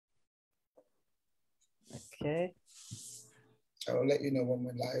Okay. I'll let you know when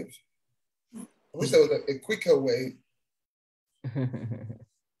we're live. I wish there was a quicker way. It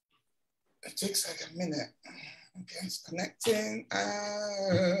takes like a minute. Okay, it's connecting,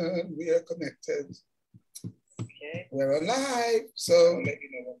 and we are connected. Okay. We're alive, so I'll let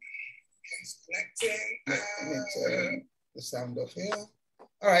you know when it's connecting. Let me turn the sound off here.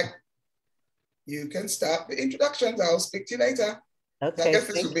 All right, you can start the introductions. I'll speak to you later. Okay, so I guess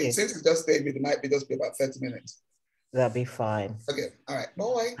this will thank be, you. since it's just David, it might be just be about 30 minutes. That'll be fine. Okay, all right,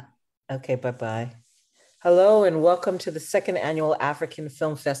 bye. Okay, bye-bye. Hello and welcome to the second annual African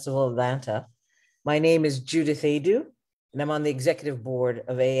Film Festival Atlanta. My name is Judith Aidoo, and I'm on the executive board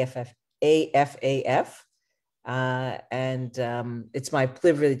of AFAF. It's my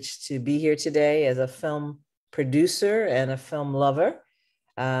privilege to be here today as a film producer and a film lover.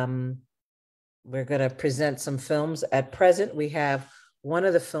 We're going to present some films. At present, we have one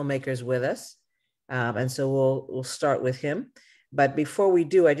of the filmmakers with us, and so we'll start with him. But before we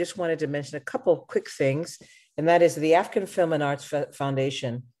do, I just wanted to mention a couple of quick things, and that is the African Film and Arts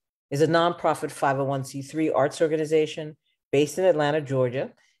Foundation is a nonprofit 501c3 arts organization based in Atlanta,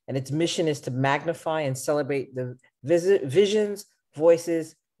 Georgia, and its mission is to magnify and celebrate the visions,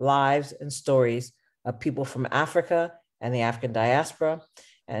 voices, lives, and stories of people from Africa and the African diaspora.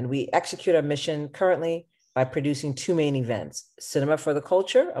 And we execute our mission currently by producing two main events: Cinema for the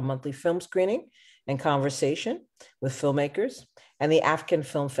Culture, a monthly film screening and conversation with filmmakers, and the African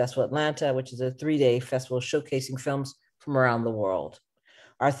Film Festival Atlanta, which is a 3-day festival showcasing films from around the world.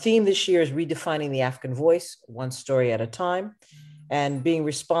 Our theme this year is redefining the African voice, one story at a time, and being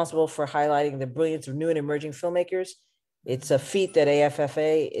responsible for highlighting the brilliance of new and emerging filmmakers. It's a feat that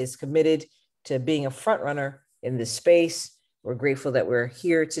AFFA is committed to being a frontrunner in this space. We're grateful that we're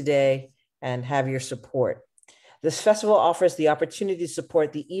here today and have your support. This festival offers the opportunity to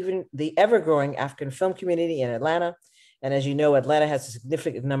support the ever-growing African film community in Atlanta. And as you know, Atlanta has a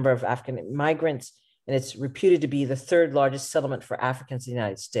significant number of African migrants, and it's reputed to be the third largest settlement for Africans in the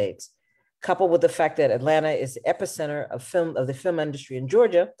United States. Coupled with the fact that Atlanta is the epicenter of the film industry in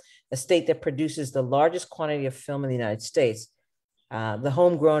Georgia, a state that produces the largest quantity of film in the United States, the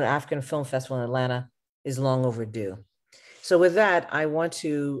homegrown African Film Festival in Atlanta is long overdue. So with that, I want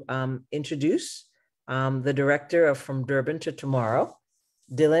to introduce the director of From Durban to Tomorrow,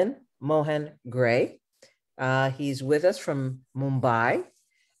 Dylan Mohan Gray. He's with us from Mumbai.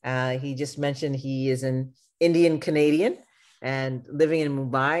 He just mentioned he is an Indian Canadian and living in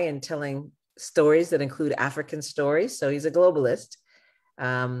Mumbai and telling stories that include African stories. So he's a globalist.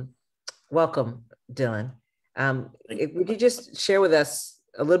 Welcome, Dylan. Would you just share with us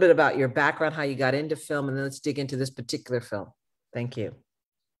a little bit about your background, how you got into film, and then let's dig into this particular film. Thank you.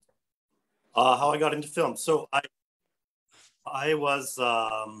 How I got into film. So I was,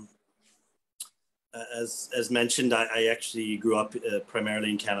 as mentioned, I actually grew up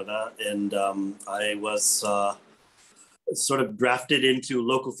primarily in Canada, and I was sort of drafted into a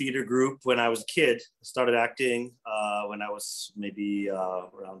local theater group when I was a kid. I started acting when I was maybe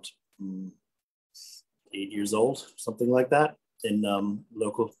around 8 years old, something like that, in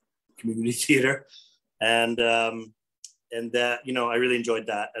local community theater, and that, you know, I really enjoyed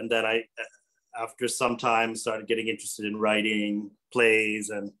that. And then I, after some time, started getting interested in writing plays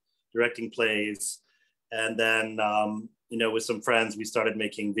and directing plays. And then, you know, with some friends, we started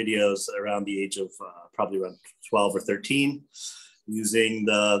making videos around the age of probably around 12 or 13, using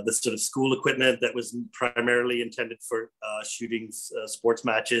the sort of school equipment that was primarily intended for shooting sports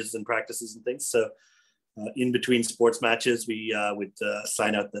matches and practices and things. So in between sports matches, we would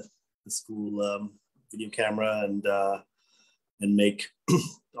sign out the school video camera and make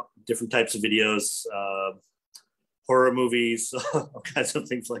different types of videos, horror movies, all kinds of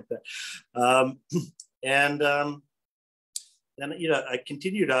things like that. Then, you know, I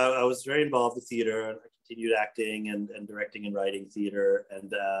continued. I was very involved with theater, and I continued acting and directing and writing theater,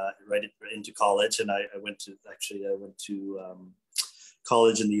 and right into college. And I went to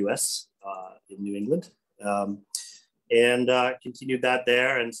college in the U.S. In New England, and continued that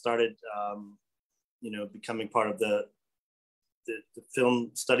there, and started, you know, becoming part of the film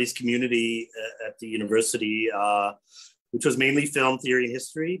studies community at the university, which was mainly film theory and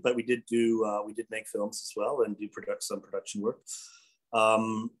history, but we did make films as well and do some production work.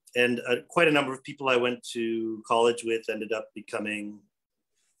 And quite a number of people I went to college with ended up becoming,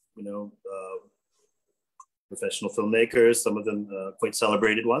 you know, professional filmmakers, some of them quite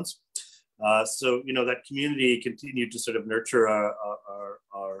celebrated ones. So, you know, that community continued to sort of nurture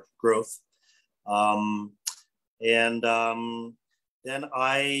our growth. Then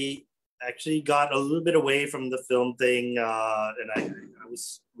I actually got a little bit away from the film thing, and I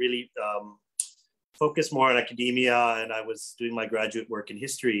was really focused more on academia, and I was doing my graduate work in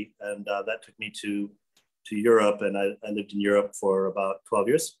history, and that took me to Europe, and I lived in Europe for about 12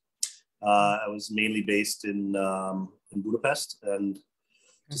 years. I was mainly based in Budapest and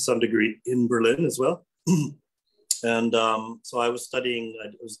to some degree in Berlin as well. And so I was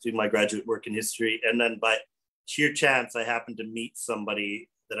doing my graduate work in history, and then by sheer chance, I happened to meet somebody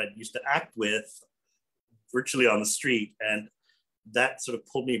that I used to act with virtually on the street, and that sort of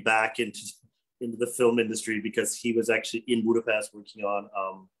pulled me back into the film industry, because he was actually in Budapest working on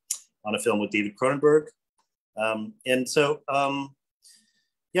a film with David Cronenberg. And so,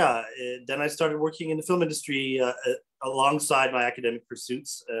 then I started working in the film industry alongside my academic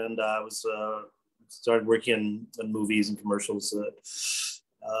pursuits, and I started working on movies and commercials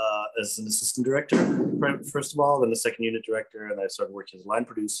as an assistant director, first of all, then the second unit director, and I started working as a line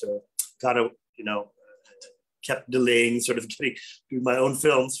producer. Kept delaying sort of getting do my own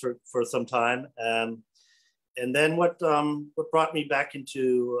films for some time. And then what brought me back into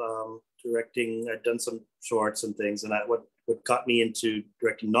directing, I'd done some shorts and things, and what got me into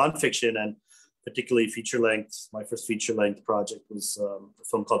directing nonfiction and particularly feature length. My first feature length project was a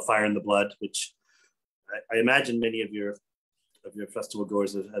film called Fire in the Blood, which I imagine many of your festival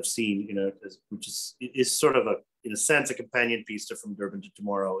goers have seen, which is sort of in a sense, a companion piece to From Durban to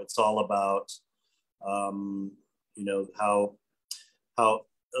Tomorrow. It's all about how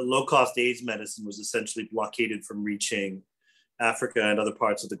low-cost AIDS medicine was essentially blockaded from reaching Africa and other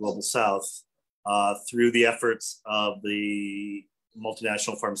parts of the global south through the efforts of the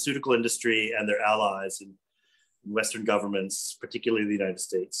multinational pharmaceutical industry and their allies in Western governments, particularly the United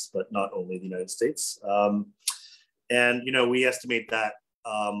States, but not only the United States. We estimate that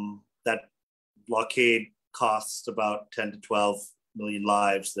that blockade costs about 10 to 12 million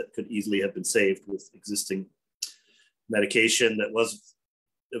lives that could easily have been saved with existing medication that was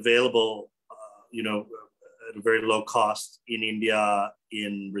available, at a very low cost in India,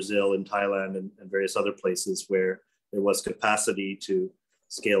 in Brazil, in Thailand, and various other places where there was capacity to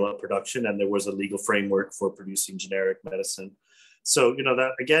scale up production, and there was a legal framework for producing generic medicine. So,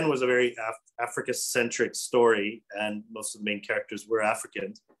 that again was a very Africa-centric story, and most of the main characters were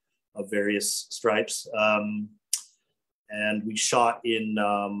African of various stripes. And we shot in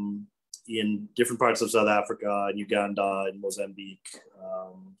different parts of South Africa, in Uganda, in Mozambique.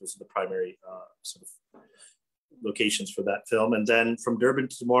 Those are the primary sort of locations for that film. And then From Durban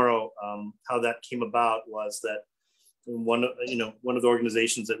to Tomorrow, how that came about was that one of the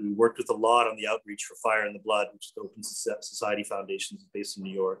organizations that we worked with a lot on the outreach for Fire in the Blood, which is the Open Society Foundation, based in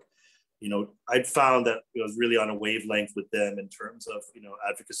New York. I'd found that I was really on a wavelength with them in terms of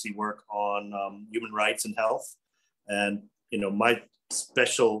advocacy work on human rights and health. And my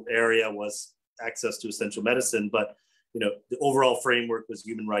special area was access to essential medicine, but the overall framework was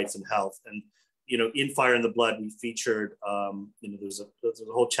human rights and health. And in Fire in the Blood, we featured there's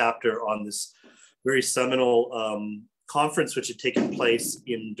a whole chapter on this very seminal conference which had taken place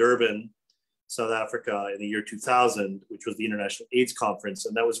in Durban, South Africa, in the year 2000, which was the International AIDS Conference,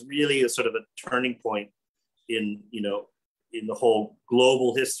 and that was really a sort of a turning point in the whole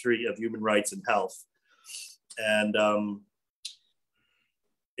global history of human rights and health. And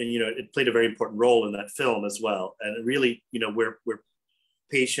it played a very important role in that film as well. And it really, where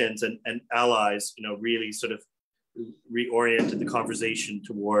patients and allies, really sort of reoriented the conversation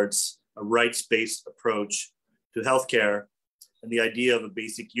towards a rights-based approach to healthcare and the idea of a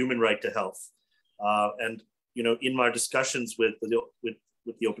basic human right to health. And in my discussions with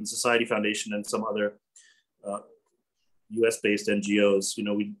the Open Society Foundation and some other US-based NGOs,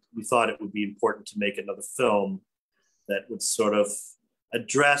 we thought it would be important to make another film that would sort of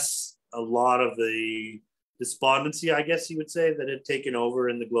address a lot of the despondency, I guess you would say, that had taken over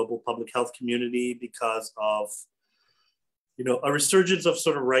in the global public health community because of a resurgence of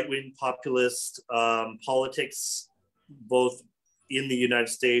sort of right-wing populist politics, both in the United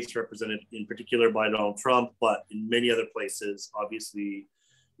States, represented in particular by Donald Trump, but in many other places. Obviously,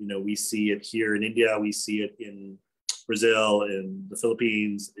 we see it here in India, we see it in Brazil, in the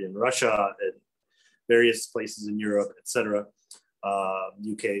Philippines, in Russia, and various places in Europe, etc.,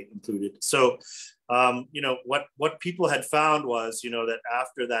 UK included. So, what people had found was, that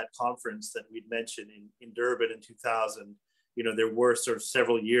after that conference that we'd mentioned in Durban in 2000, there were sort of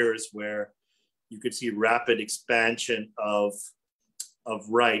several years where you could see rapid expansion of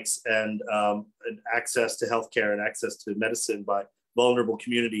rights and access to healthcare and access to medicine by vulnerable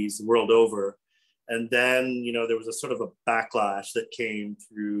communities the world over. And then, there was a sort of a backlash that came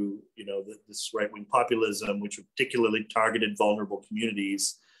through, this right-wing populism, which particularly targeted vulnerable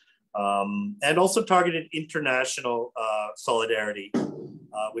communities and also targeted international solidarity.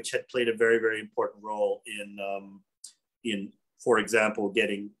 which had played a very, very important role in, for example,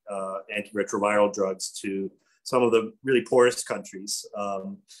 getting antiretroviral drugs to some of the really poorest countries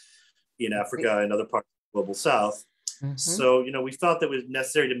in Africa and other parts of the global South. Mm-hmm. So, we felt that it was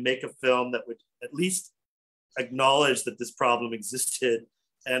necessary to make a film that would at least acknowledge that this problem existed,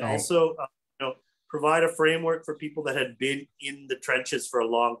 and also, provide a framework for people that had been in the trenches for a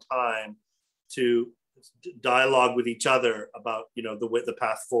long time to dialogue with each other about, the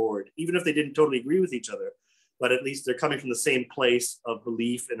path forward, even if they didn't totally agree with each other, but at least they're coming from the same place of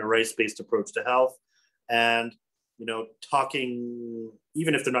belief in a race-based approach to health, and, talking,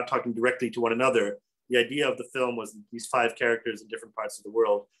 even if they're not talking directly to one another. The idea of the film was these 5 characters in different parts of the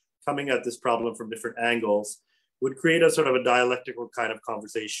world coming at this problem from different angles would create a sort of a dialectical kind of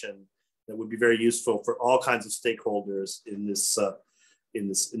conversation that would be very useful for all kinds of stakeholders in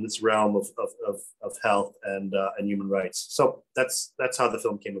this realm of health and human rights. So that's how the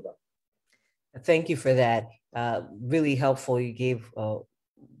film came about. Thank you for that. Really helpful. You gave a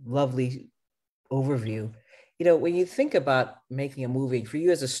lovely overview. When you think about making a movie, for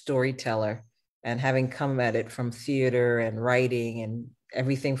you as a storyteller and having come at it from theater and writing and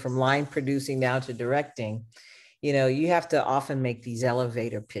everything from line producing down to directing, you have to often make these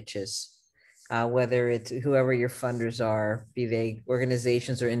elevator pitches, whether it's whoever your funders are, be they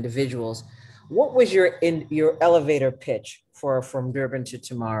organizations or individuals. What was your elevator pitch for From Durban to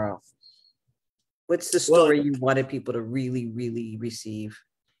Tomorrow? What's the story you wanted people to really, really receive?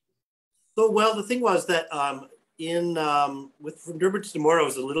 So, the thing was that with From Durban to Tomorrow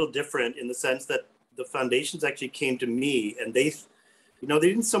was a little different in the sense that the foundations actually came to me, and they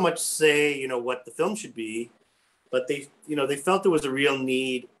didn't so much say, what the film should be, but they felt there was a real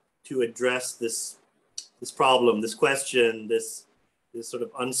need to address this problem, this question, this sort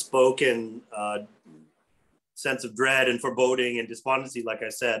of unspoken sense of dread and foreboding and despondency, like I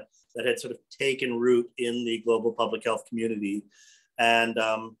said, that had sort of taken root in the global public health community. And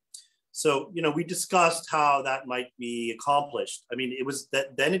so, we discussed how that might be accomplished. I mean, it was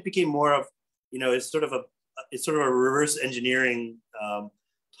that then it became more of, it's sort of a reverse engineering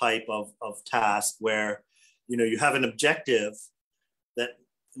type of task where, you have an objective that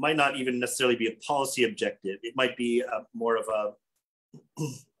might not even necessarily be a policy objective. It might be more of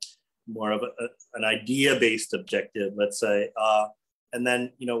an idea-based objective, let's say. And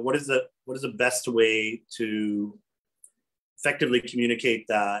then, what is the best way to effectively communicate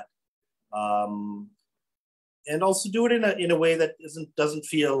that, and also do it in a way that doesn't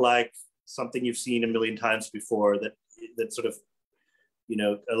feel like something you've seen a million times before, that sort of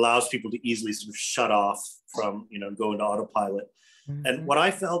allows people to easily sort of shut off from go into autopilot. Mm-hmm. And what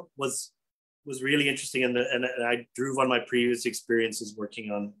I felt was really interesting, and I drew on my previous experiences working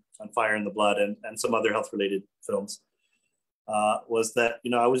on Fire in the Blood and some other health related films, was that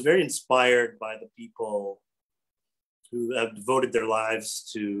I was very inspired by the people who have devoted their lives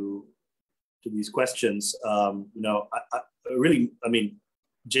to these questions. I really,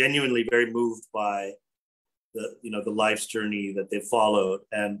 genuinely very moved by the life's journey that they followed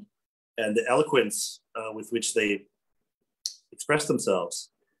and the eloquence with which they express themselves.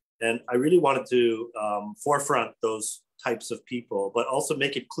 And I really wanted to forefront those types of people, but also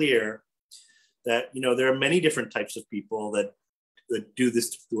make it clear that there are many different types of people that do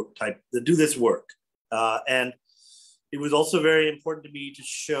this work. And it was also very important to me to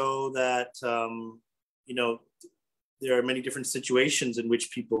show that there are many different situations in which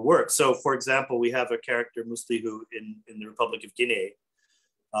people work. So, for example, we have a character, Muslihu, in the Republic of Guinea.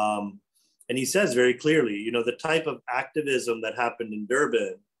 And he says very clearly, the type of activism that happened in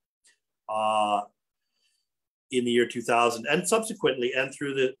Durban in the year 2000 and subsequently, and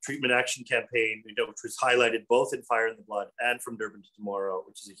through the treatment action campaign, which was highlighted both in Fire in the Blood and From Durban to Tomorrow,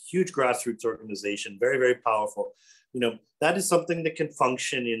 which is a huge grassroots organization, very, very powerful. That is something that can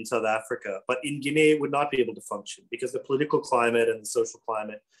function in South Africa, but in Guinea, it would not be able to function because the political climate and the social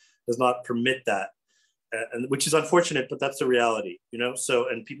climate does not permit that. And which is unfortunate, but that's the reality, So,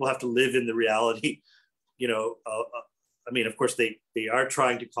 and people have to live in the reality, of course, they are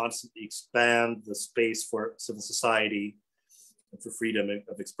trying to constantly expand the space for civil society and for freedom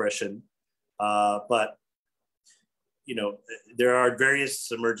of expression. But, there are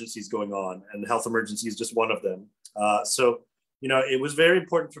various emergencies going on, and the health emergency is just one of them. So, it was very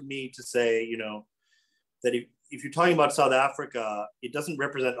important for me to say, that if you're talking about South Africa, it doesn't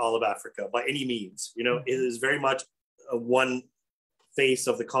represent all of Africa by any means. It is very much one face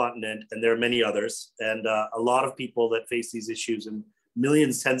of the continent, and there are many others. And a lot of people that face these issues, and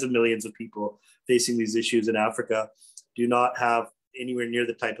millions, tens of millions of people facing these issues in Africa, do not have anywhere near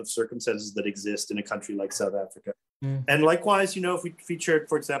the type of circumstances that exist in a country like South Africa. Mm. And likewise, you know, if we featured,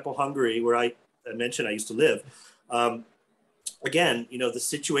 for example, Hungary, where I mentioned I used to live, again, you know, the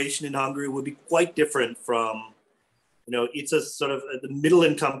situation in Hungary would be quite different from, you know, it's a sort of the middle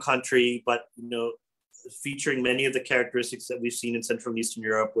income country, but, you know, featuring many of the characteristics that we've seen in Central and Eastern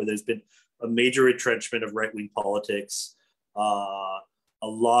Europe, where there's been a major retrenchment of right-wing politics, a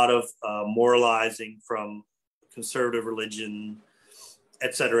lot of moralizing from conservative religion,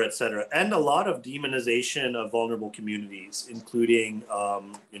 et cetera, and a lot of demonization of vulnerable communities, including,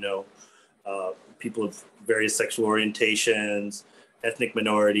 you know, people of various sexual orientations, ethnic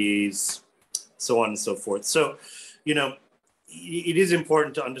minorities, so on and so forth. So, you know, it is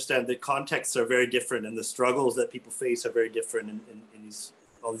important to understand that contexts are very different and the struggles that people face are very different in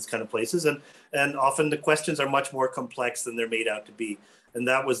all these kind of places. And often the questions are much more complex than they're made out to be. And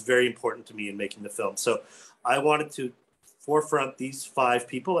that was very important to me in making the film. So I wanted to forefront these 5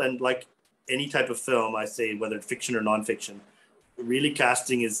 people. And like any type of film, I say, whether it's fiction or nonfiction, really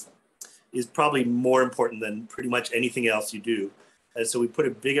casting is probably more important than pretty much anything else you do. And so we put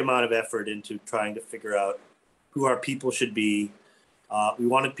a big amount of effort into trying to figure out who our people should be. We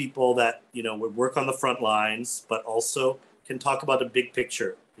wanted people that, you know, would work on the front lines, but also can talk about the big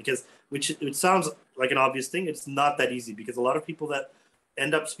picture, because which it sounds like an obvious thing. It's not that easy, because a lot of people that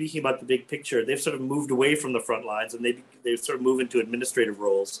end up speaking about the big picture, they've sort of moved away from the front lines and they sort of move into administrative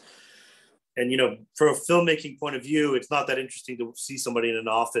roles. And, you know, from a filmmaking point of view, it's not that interesting to see somebody in an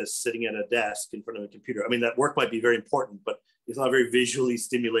office sitting at a desk in front of a computer. I mean, that work might be very important, but it's not very visually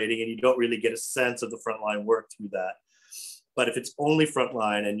stimulating, and you don't really get a sense of the frontline work through that. But if it's only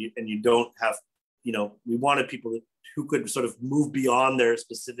frontline and you don't have, you know, we wanted people who could sort of move beyond their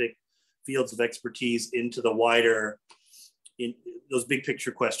specific fields of expertise into the wider, in those big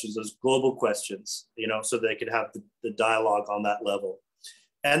picture questions, those global questions, you know, so they could have the dialogue on that level.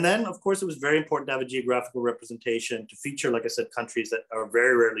 And then, of course, it was very important to have a geographical representation, to feature, like I said, countries that are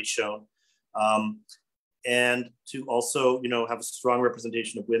very rarely shown, and to also, you know, have a strong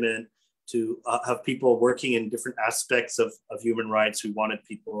representation of women, to have people working in different aspects of human rights. We wanted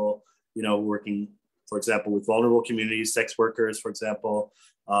people, you know, working, for example, with vulnerable communities, sex workers, for example,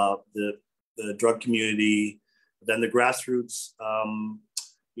 the drug community, then the grassroots,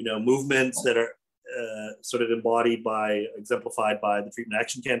 you know, movements that are sort of exemplified by the Treatment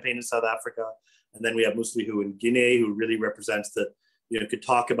Action Campaign in South Africa. And then we have Muslihu in Guinea, who really represents the, you know, could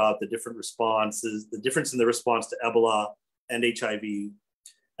talk about the different responses, the difference in the response to Ebola and HIV.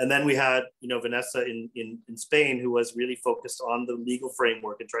 And then we had, you know, Vanessa in Spain, who was really focused on the legal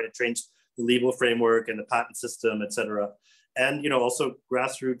framework and trying to change the legal framework and the patent system, et cetera. And, you know, also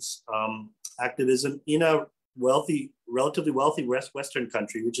grassroots activism in a relatively wealthy Western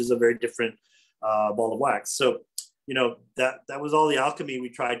country, which is a very different ball of wax. So, you know, that was all the alchemy we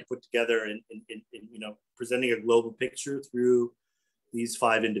tried to put together in you know, presenting a global picture through these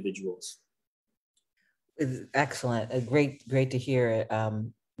 5 individuals. Excellent. Great to hear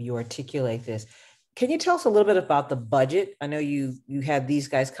you articulate this. Can you tell us a little bit about the budget? I know you had these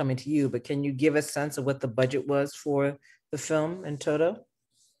guys coming to you, but can you give a sense of what the budget was for the film in total?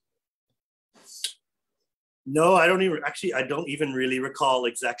 No, I don't even really recall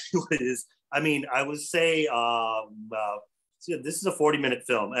exactly what it is. I mean, I would say this is a 40-minute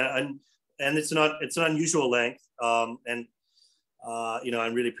film, and it's an unusual length. You know, I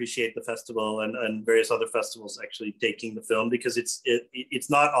really appreciate the festival and various other festivals actually taking the film, because it's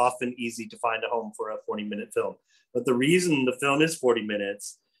not often easy to find a home for a 40-minute film. But the reason the film is 40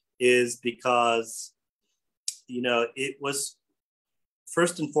 minutes is because, you know, it was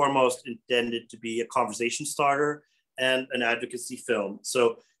first and foremost intended to be a conversation starter and an advocacy film.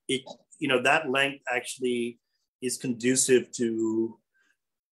 So it, you know, that length actually is conducive to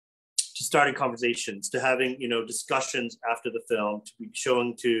starting conversations, to having, you know, discussions after the film, to be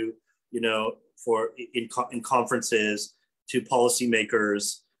showing to, you know, in conferences, to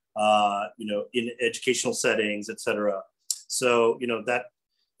policymakers, you know, in educational settings, et cetera. So, you know, that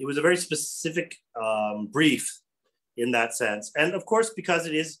it was a very specific brief in that sense. And of course, because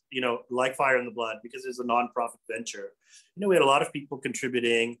it is, you know, like Fire in the Blood, because it's a nonprofit venture, you know, we had a lot of people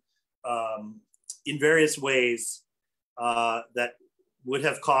contributing in various ways that would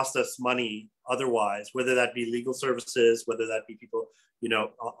have cost us money otherwise, whether that be legal services, whether that be people, you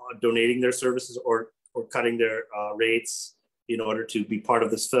know, donating their services or cutting their rates in order to be part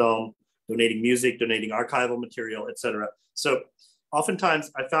of this film, donating music, donating archival material, et cetera. So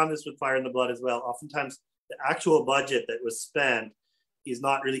oftentimes, I found this with Fire in the Blood as well, oftentimes the actual budget that was spent is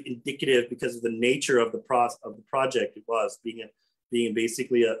not really indicative because of the nature of the project. It was being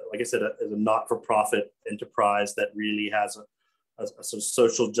basically, like I said, a not-for-profit enterprise that really has a sort of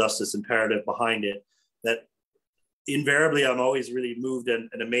social justice imperative behind it, that invariably I'm always really moved and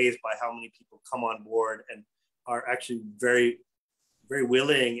amazed by how many people come on board and are actually very, very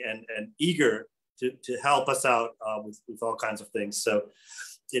willing and eager to help us out with all kinds of things. So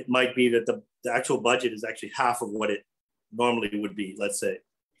it might be that the actual budget is actually half of what it normally would be, let's say.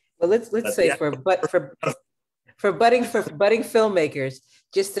 Well, let's say for budding filmmakers,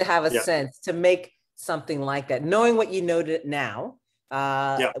 just to have a sense to make something like that, knowing what you know now,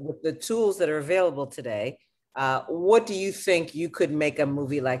 with the tools that are available today, what do you think you could make a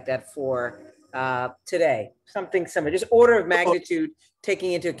movie like that for today? Something similar, just order of magnitude,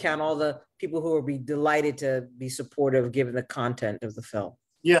 taking into account all the people who will be delighted to be supportive given the content of the film.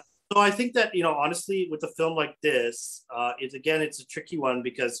 Yeah. So I think that, honestly, with a film like this, it's a tricky one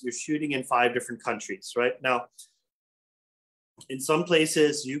because you're shooting in 5 different countries, right? Now, in some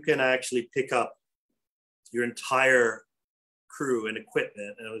places, you can actually pick up your entire crew and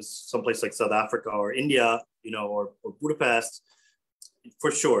equipment. And it was someplace like South Africa or India, or Budapest,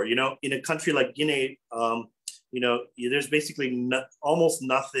 for sure. In a country like Guinea, there's basically almost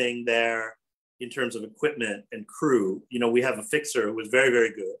nothing there in terms of equipment and crew. We have a fixer who was very,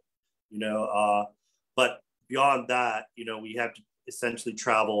 very good. But beyond that, we have to essentially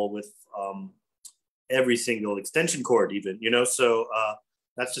travel with every single extension cord even, so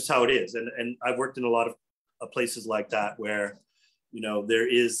that's just how it is. And I've worked in a lot of places like that where, there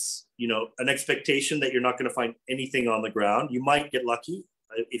is, an expectation that you're not going to find anything on the ground. You might get lucky.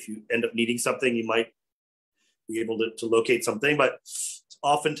 If you end up needing something, you might be able to locate something, but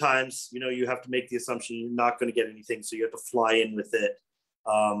oftentimes, you have to make the assumption you're not going to get anything. So you have to fly in with it,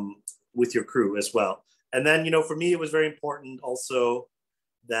 with your crew as well. And then, for me, it was very important also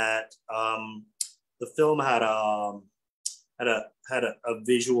that the film had a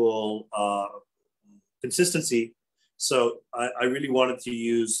visual consistency. So I really wanted to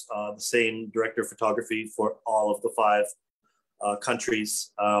use the same director of photography for all of the 5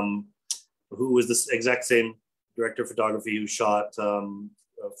 countries, who was the exact same director of photography who shot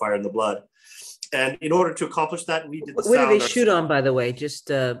Fire in the Blood. And in order to accomplish that, we did the What did they shoot on, by the way? Just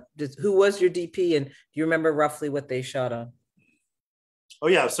who was your DP, and do you remember roughly what they shot on? Oh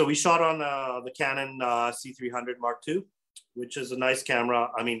yeah, so we shot on the Canon C300 Mark II, which is a nice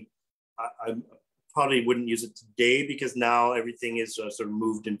camera. I mean, I probably wouldn't use it today because now everything is sort of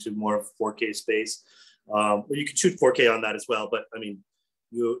moved into more of 4K space. But you can shoot 4K on that as well. But I mean,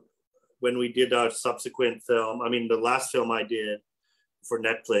 when we did our subsequent film, the last film I did for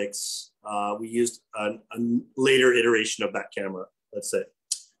Netflix, we used a later iteration of that camera, let's say.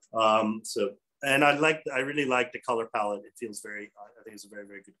 And I really like the color palette. It feels I think it's a very,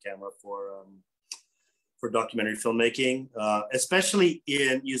 very good camera for documentary filmmaking, especially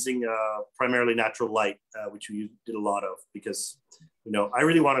in using primarily natural light, which we did a lot of, because, I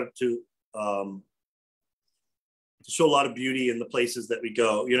really wanted to show a lot of beauty in the places that we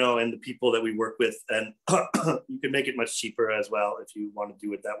go, and the people that we work with. And you can make it much cheaper as well if you want to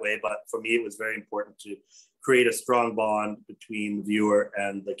do it that way. But for me, it was very important to create a strong bond between the viewer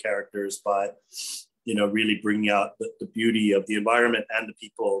and the characters by, really bringing out the beauty of the environment and the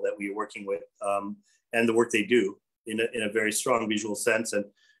people that we are working with, and the work they do in a very strong visual sense. And,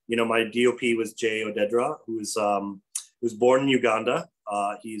 my DOP was Jay Odedra, who was born in Uganda.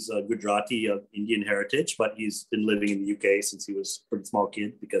 He's a Gujarati of Indian heritage, but he's been living in the UK since he was a pretty small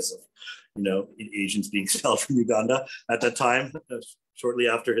kid because of, Asians being expelled from Uganda at that time, shortly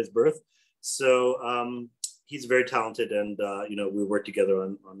after his birth. So he's very talented, and, we work together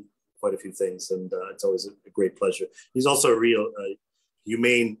on quite a few things, and it's always a great pleasure. He's also a real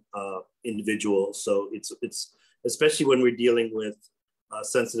humane individual. So it's especially when we're dealing with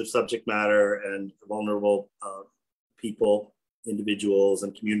sensitive subject matter and vulnerable people, individuals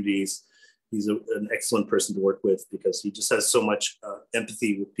and communities, he's an excellent person to work with because he just has so much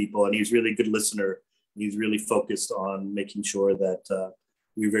empathy with people, and he's really a good listener. He's really focused on making sure that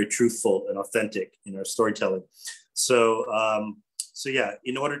we're very truthful and authentic in our storytelling. So yeah,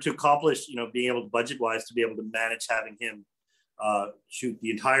 in order to accomplish, being able to budget-wise to be able to manage having him shoot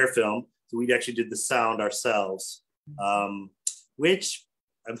the entire film, so we actually did the sound ourselves, which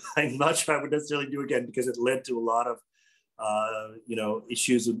I'm not sure I would necessarily do again because it led to a lot of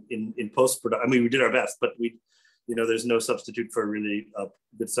issues in post-production. We did our best, but there's no substitute for a really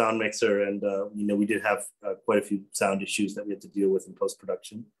good sound mixer. And, we did have quite a few sound issues that we had to deal with in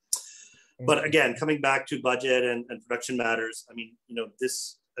post-production. But again, coming back to budget and production matters,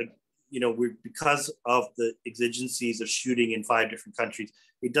 because of the exigencies of shooting in 5 different countries,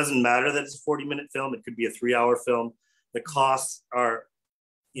 it doesn't matter that it's a 40-minute film. It could be a 3-hour film. The costs are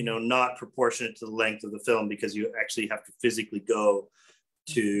not proportionate to the length of the film, because you actually have to physically go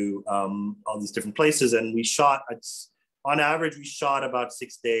to all these different places. And we shot, on average, we shot about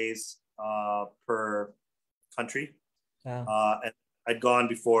 6 days per country. Wow. And I'd gone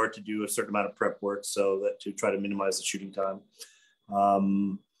before to do a certain amount of prep work, so that to try to minimize the shooting time.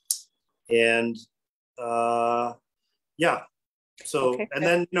 Yeah. So, okay. And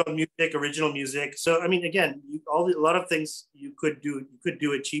then, music, original music. So, I mean, again, a lot of things you could do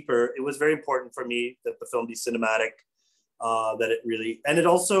it cheaper. It was very important for me that the film be cinematic, that it really, and it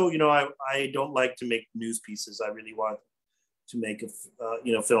also, I don't like to make news pieces. I really want to make,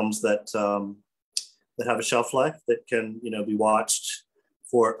 films that have a shelf life, that can, be watched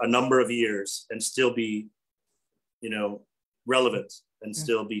for a number of years and still be, relevant, and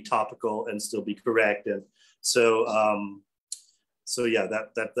still be topical, and still be correct. And so, yeah,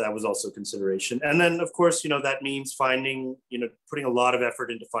 that was also a consideration. And then, of course, that means finding, putting a lot of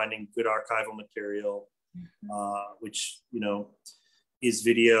effort into finding good archival material, which, is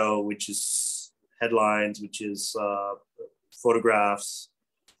video, which is headlines, which is photographs,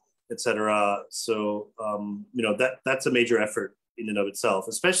 etc. So, that's a major effort in and of itself,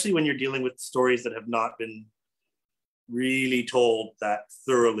 especially when you're dealing with stories that have not been really told that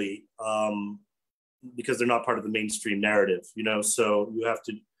thoroughly, because they're not part of the mainstream narrative, so you have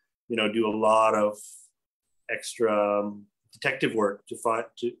to, do a lot of extra detective work to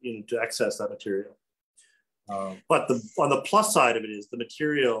access that material. But on the plus side of it is the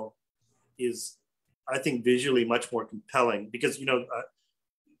material is, I think, visually much more compelling, because, I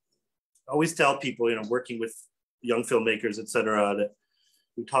always tell people, working with young filmmakers, et cetera, that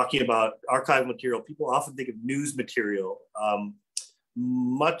we're talking about archival material. People often think of news material,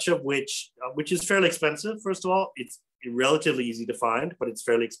 much of which is fairly expensive. First of all, it's relatively easy to find, but it's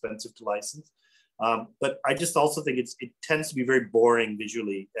fairly expensive to license. But I just also think it tends to be very boring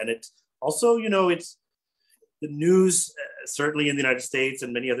visually. And it's also, it's the news, certainly in the United States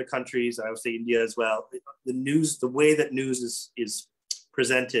and many other countries, I would say India as well, the way that news is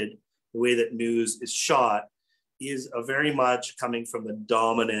presented, the way that news is shot, is a very much coming from the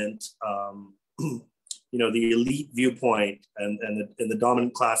dominant, the elite viewpoint, and the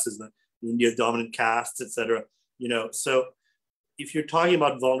dominant classes, the India dominant castes, etc. So if you're talking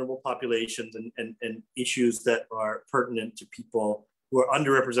about vulnerable populations and issues that are pertinent to people who are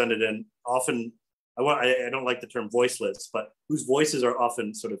underrepresented, and often, I don't like the term voiceless, but whose voices are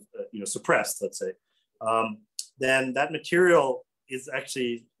often sort of suppressed, let's say, then that material is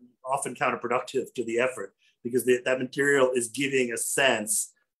actually often counterproductive to the effort, because that material is giving a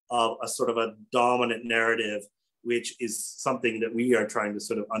sense of a sort of a dominant narrative, which is something that we are trying to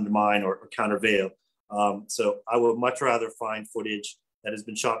sort of undermine or countervail. So I would much rather find footage that has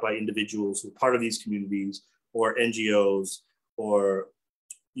been shot by individuals who are part of these communities, or NGOs, or,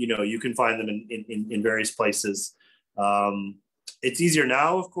 you can find them in various places. It's easier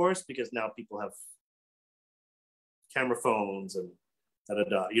now, of course, because now people have camera phones and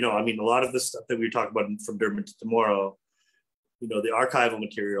I mean, a lot of the stuff that we were talking about from Durban to Tomorrow, the archival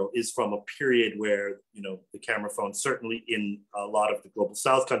material is from a period where, the camera phones, certainly in a lot of the global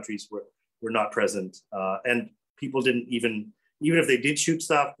South countries, were not present. And people didn't even if they did shoot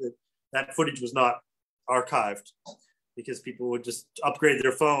stuff, that footage was not archived, because people would just upgrade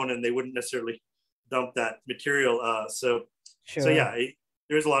their phone and they wouldn't necessarily dump that material. So yeah,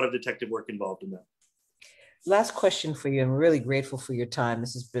 there's a lot of detective work involved in that. Last question for you. I'm really grateful for your time.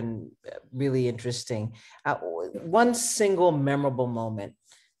 This has been really interesting. One single memorable moment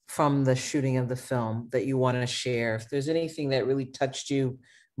from the shooting of the film that you want to share. If there's anything that really touched you,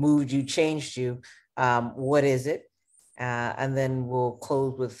 moved you, changed you, what is it? And then we'll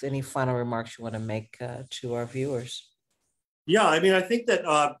close with any final remarks you want to make to our viewers. Yeah, I mean, I think that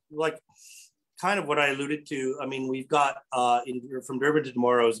kind of what I alluded to, I mean, we've got from Durban to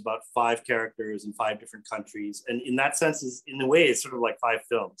Tomorrow is about 5 characters in 5 different countries. And in that sense, in a way, it's sort of like 5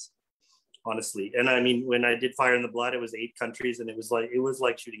 films, honestly. And I mean, when I did Fire in the Blood, it was 8 countries, and it was like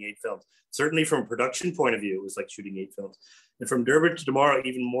shooting 8 films. Certainly from a production point of view, it was like shooting 8 films. And from Durban to Tomorrow,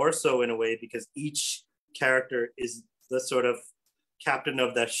 even more so in a way, because each character is the sort of captain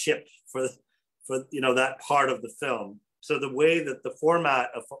of that ship for that part of the film. So the way that the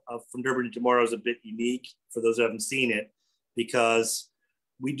format of From Durban to Tomorrow is a bit unique for those who haven't seen it, because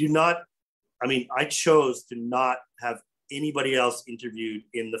we do not, I mean, I chose to not have anybody else interviewed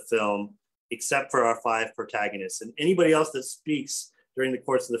in the film except for our 5 protagonists. And anybody else that speaks during the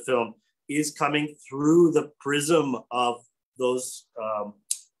course of the film is coming through the prism of those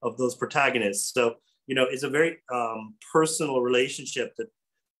protagonists. So, it's a very personal relationship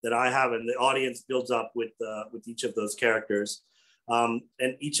that I have, and the audience builds up with each of those characters.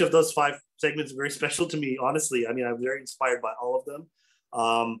 And each of those 5 segments are very special to me, honestly. I mean, I'm very inspired by all of them.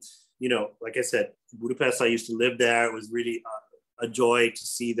 You know, like I said, Budapest, I used to live there. It was really a joy to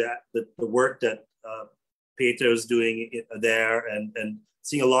see that the work that Peter was doing there, and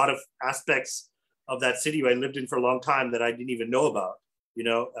seeing a lot of aspects of that city I lived in for a long time that I didn't even know about, you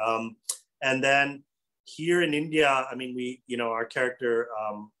know. And then here in India, I mean, you know, our character,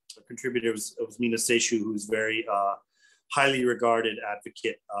 our contributor was Meena Seshu, who's very highly regarded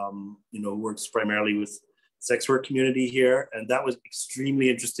advocate, you know, works primarily with sex work community here. And that was extremely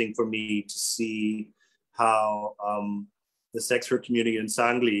interesting for me to see how the sex work community in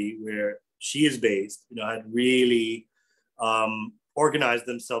Sangli, where she is based, you know, had really organized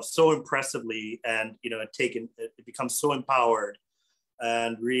themselves so impressively, and, you know, it becomes so empowered,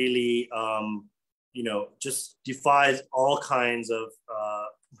 and really, you know, just defies all kinds of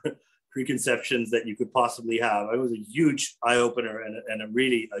preconceptions that you could possibly have. It was a huge eye-opener and a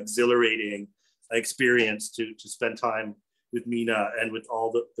really exhilarating experience to spend time with Meena and with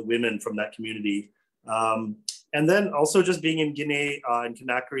all the women from that community. And then also just being in Guinea, in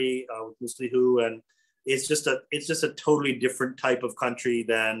Conakry, with Muslihu, and it's just a totally different type of country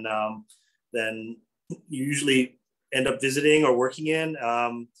than you usually end up visiting or working in.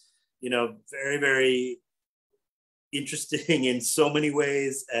 You know, very, very interesting in so many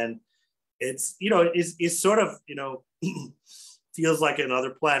ways, and it's, you know, it's sort of, you know, feels like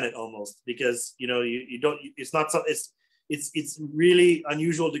another planet almost, because, you know, you don't, it's not so, it's really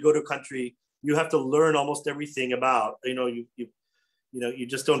unusual to go to a country you have to learn almost everything about. You know, you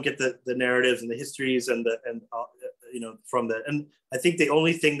just don't get the narratives and the histories and you know, from that. And I think the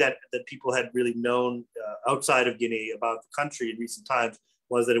only thing that people had really known outside of Guinea about the country in recent times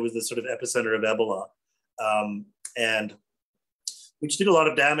was that it was the sort of epicenter of Ebola, and which did a lot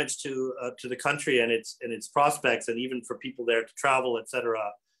of damage to the country and its prospects, and even for people there to travel, et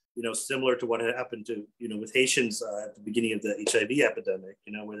cetera. You know, similar to what had happened to, you know, with Haitians at the beginning of the HIV epidemic,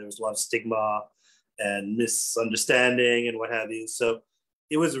 you know, where there was a lot of stigma and misunderstanding and what have you. So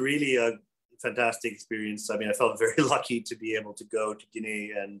it was really a fantastic experience. I mean, I felt very lucky to be able to go to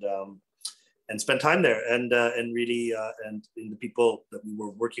Guinea and spend time there, and really, and the people that we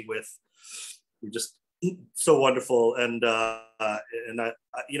were working with were just so wonderful. And I,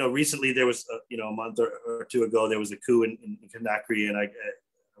 you know, recently there was, you know, a month or two ago, there was a coup in Conakry, and I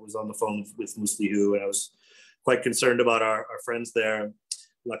was on the phone with Muslihu, and I was quite concerned about our friends there.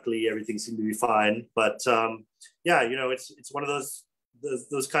 Luckily, everything seemed to be fine. But yeah, you know, it's one of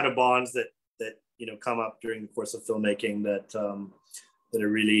those kind of bonds that you know, come up during the course of filmmaking that are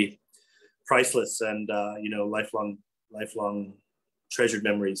really priceless, and you know, lifelong treasured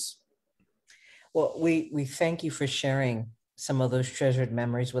memories. Well, we thank you for sharing some of those treasured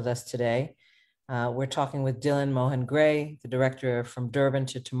memories with us today. We're talking with Dylan Mohan Gray, the director From Durban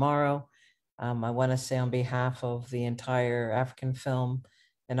to Tomorrow. I want to say on behalf of the entire African Film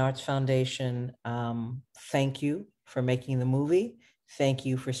and Arts Foundation, thank you for making the movie. Thank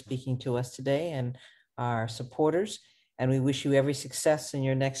you for speaking to us today and our supporters. And we wish you every success in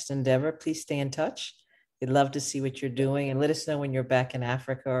your next endeavor. Please stay in touch. We'd love to see what you're doing, and let us know when you're back in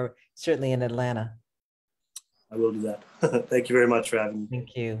Africa, or certainly in Atlanta. I will do that. Thank you very much for having me.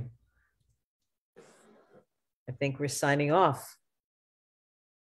 Thank you. I think we're signing off.